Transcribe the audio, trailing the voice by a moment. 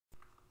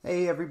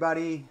Hey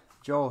everybody,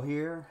 Joel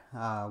here.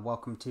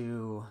 Welcome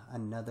to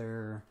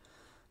another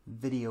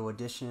video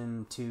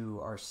addition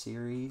to our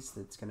series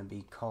that's going to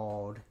be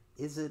called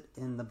Is It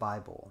in the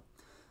Bible?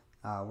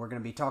 We're going to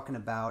be talking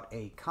about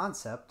a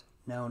concept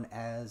known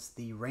as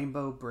the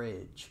Rainbow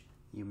Bridge.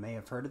 You may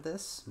have heard of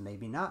this,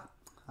 maybe not.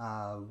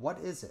 What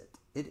is it?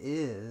 It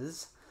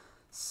is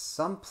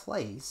some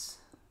place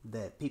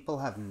that people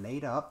have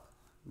made up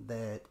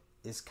that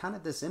is kind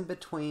of this in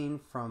between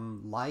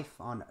from life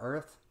on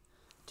earth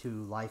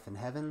to life in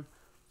heaven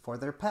for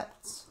their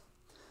pets.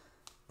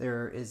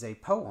 There is a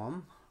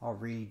poem. I'll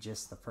read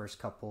just the first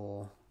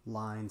couple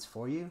lines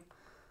for you.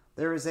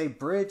 There is a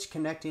bridge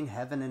connecting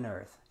heaven and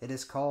earth. It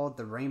is called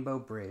the Rainbow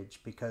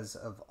Bridge because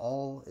of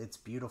all its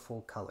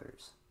beautiful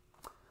colors.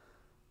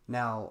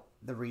 Now,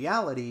 the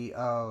reality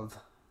of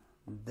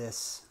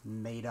this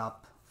made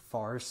up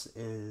farce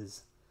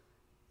is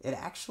it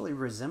actually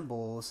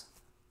resembles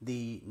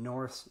the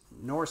Norse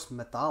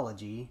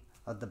mythology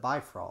of the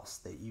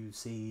Bifrost that you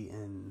see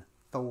in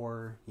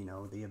Thor,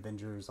 the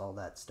Avengers, all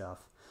that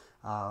stuff.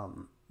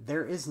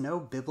 There is no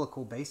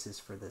biblical basis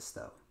for this,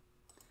 though.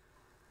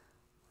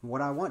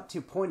 What I want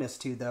to point us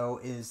to, though,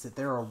 is that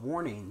there are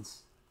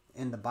warnings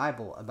in the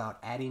Bible about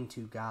adding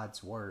to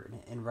God's word.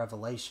 In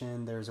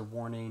Revelation, there's a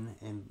warning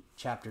in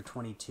chapter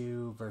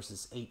 22,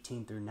 verses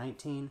 18 through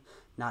 19,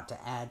 not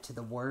to add to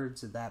the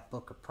words of that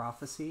book of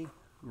prophecy,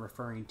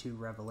 referring to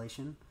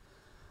Revelation.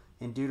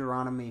 In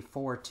Deuteronomy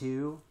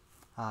 4:2,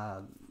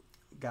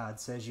 God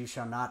says, "You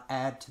shall not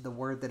add to the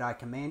word that I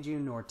command you,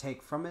 nor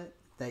take from it,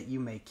 that you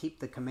may keep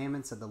the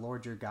commandments of the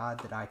Lord your God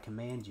that I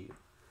command you."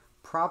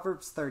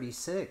 Proverbs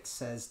 36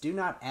 says, "Do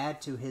not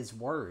add to his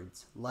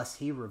words, lest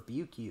he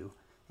rebuke you,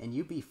 and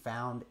you be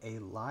found a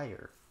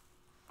liar."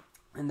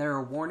 And there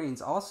are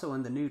warnings also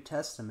in the New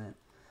Testament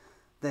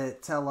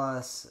that tell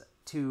us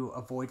to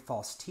avoid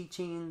false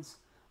teachings,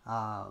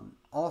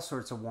 all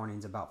sorts of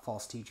warnings about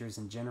false teachers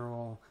in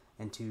general,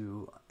 and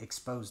to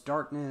expose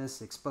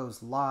darkness,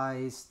 expose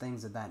lies,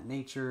 things of that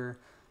nature.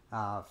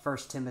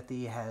 1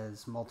 Timothy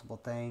has multiple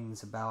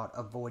things about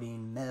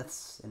avoiding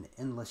myths and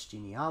endless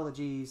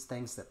genealogies,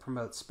 things that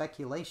promote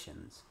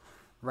speculations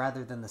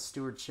rather than the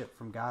stewardship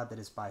from God that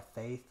is by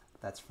faith.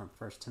 That's from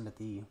 1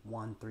 Timothy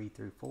 1, 3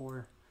 through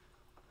 4.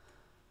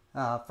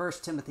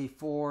 1 Timothy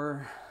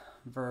 4,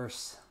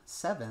 verse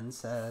 7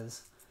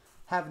 says,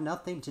 "Have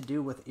nothing to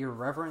do with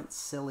irreverent,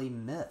 silly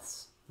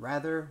myths.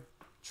 Rather,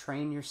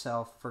 train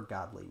yourself for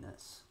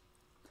godliness."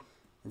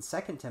 In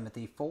 2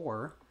 Timothy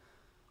 4,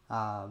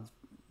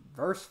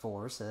 verse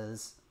 4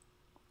 says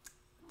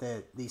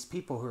that these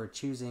people who are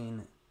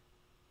choosing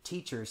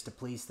teachers to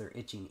please their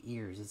itching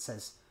ears, it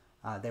says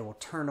they will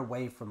turn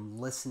away from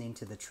listening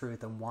to the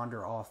truth and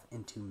wander off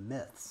into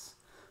myths.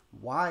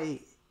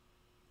 Why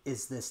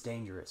is this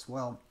dangerous?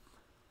 Well,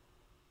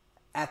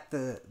 at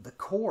the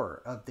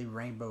core of the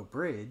Rainbow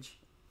Bridge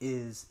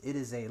is it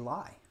is a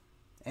lie.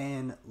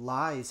 And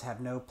lies have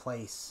no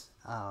place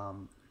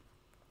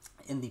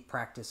in the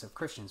practice of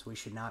Christians. We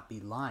should not be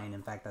lying.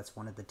 In fact, that's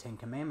one of the 10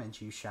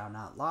 Commandments. You shall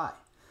not lie.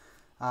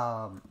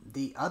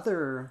 The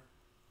other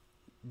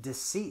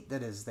deceit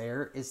that is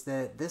there is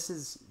that this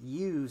is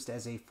used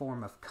as a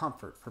form of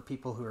comfort for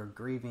people who are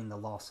grieving the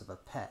loss of a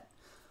pet.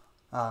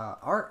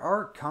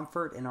 Our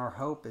comfort and our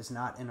hope is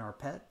not in our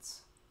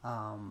pets.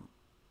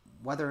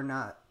 Whether or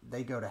not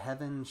they go to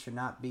heaven should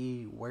not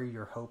be where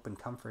your hope and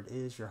comfort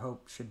is. Your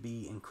hope should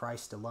be in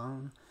Christ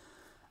alone.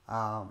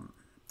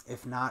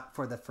 If not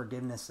for the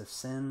forgiveness of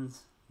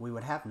sins, we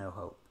would have no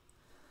hope.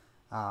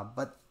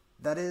 But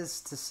that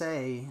is to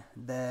say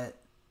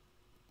that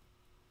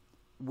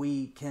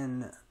we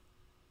can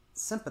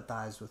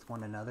sympathize with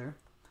one another.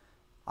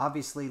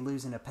 Obviously,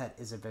 losing a pet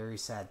is a very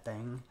sad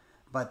thing,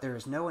 but there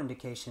is no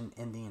indication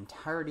in the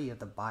entirety of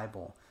the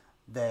Bible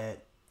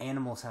that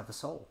animals have a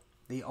soul.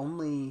 The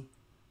only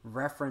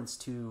reference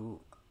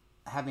to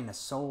having a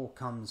soul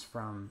comes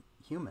from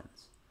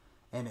humans.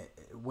 And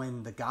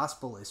when the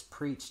gospel is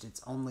preached,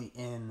 it's only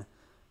in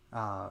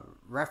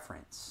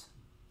reference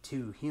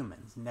to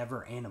humans,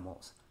 never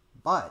animals.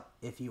 But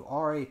if you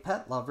are a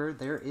pet lover,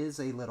 there is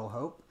a little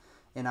hope.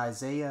 In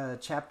Isaiah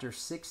chapter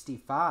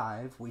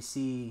 65, we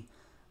see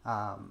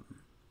that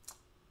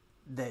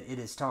it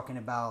is talking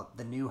about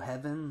the new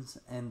heavens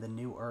and the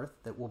new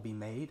earth that will be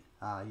made.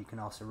 You can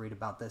also read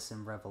about this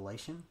in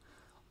Revelation.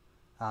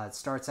 It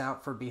starts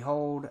out, "For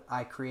behold,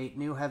 I create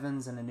new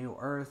heavens and a new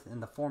earth,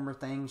 and the former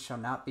things shall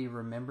not be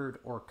remembered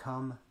or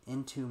come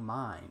into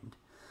mind."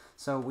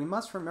 So we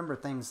must remember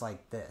things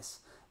like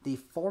this. The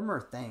former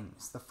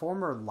things, the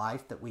former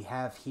life that we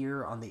have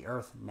here on the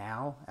earth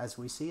now as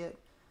we see it,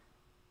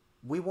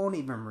 we won't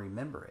even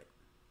remember it.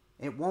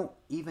 It won't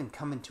even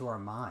come into our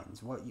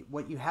minds.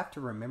 What you have to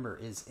remember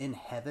is in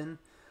heaven,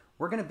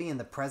 we're going to be in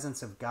the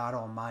presence of God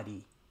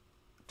Almighty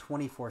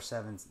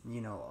 24/7,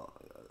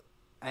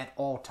 at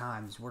all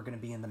times. We're going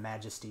to be in the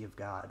majesty of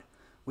God.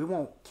 We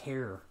won't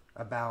care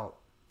about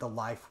the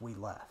life we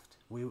left.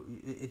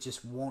 It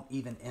just won't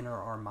even enter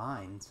our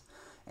minds.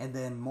 And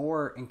then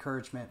more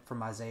encouragement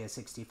from Isaiah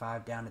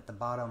 65 down at the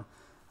bottom,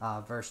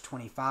 verse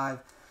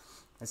 25.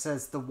 It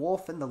says, "The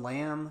wolf and the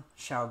lamb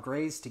shall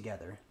graze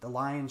together. The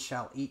lion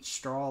shall eat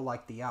straw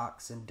like the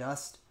ox, and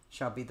dust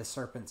shall be the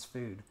serpent's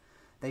food.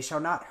 They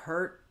shall not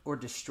hurt or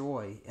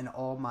destroy in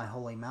all my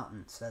holy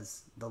mountain,"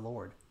 says the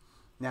Lord.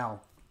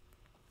 Now,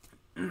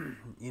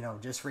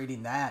 just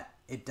reading that,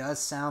 it does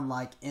sound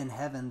like in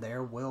heaven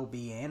there will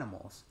be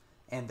animals,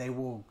 and they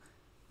will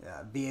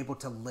be able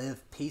to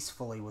live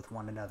peacefully with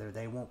one another.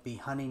 They won't be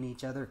hunting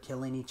each other,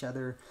 killing each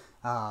other.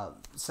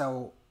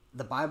 So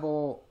the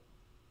Bible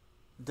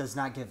does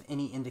not give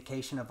any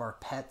indication of our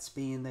pets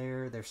being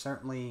there. They're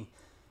certainly,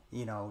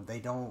 they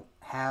don't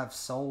have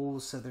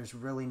souls, so there's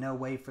really no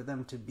way for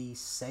them to be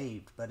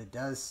saved. But it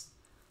does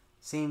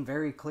seem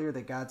very clear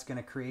that God's going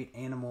to create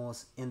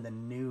animals in the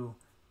new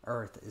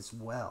earth as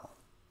well.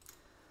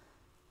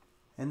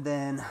 And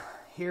then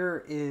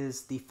here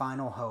is the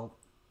final hope.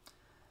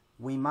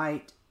 We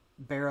might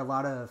bear a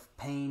lot of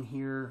pain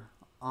here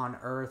on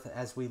earth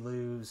as we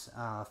lose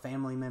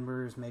family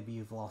members. Maybe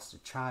you've lost a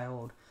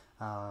child,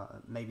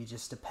 maybe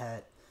just a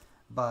pet.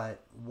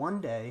 But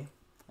one day,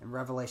 in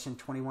Revelation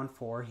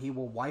 21:4, "He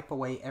will wipe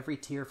away every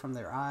tear from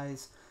their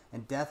eyes,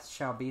 and death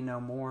shall be no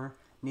more.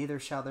 Neither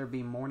shall there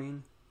be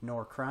mourning,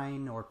 nor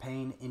crying, nor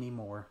pain any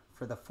more,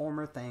 for the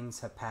former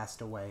things have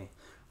passed away."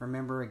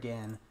 Remember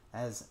again,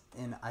 as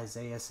in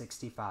Isaiah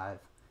 65,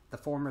 "The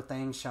former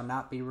things shall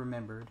not be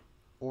remembered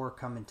or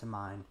come into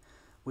mind."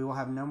 We will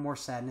have no more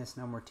sadness,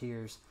 no more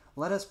tears.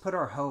 Let us put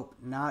our hope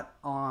not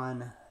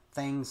on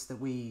things that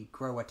we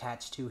grow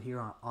attached to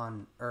here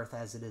on earth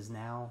as it is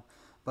now,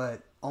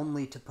 but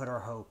only to put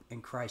our hope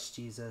in Christ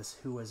Jesus,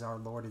 who is our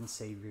Lord and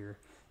Savior,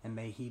 and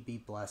may He be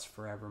blessed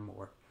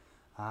forevermore.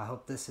 I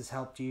hope this has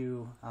helped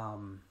you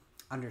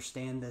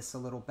understand this a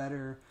little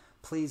better.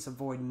 Please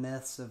avoid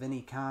myths of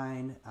any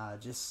kind.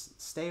 Just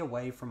stay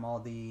away from all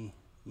the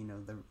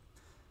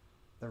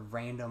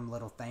random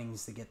little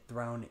things that get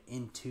thrown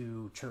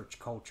into church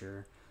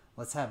culture.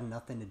 Let's have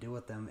nothing to do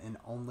with them and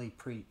only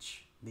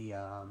preach the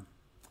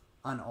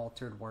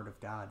unaltered Word of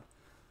God.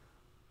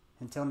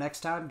 Until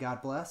next time,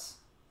 God bless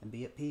and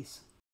be at peace.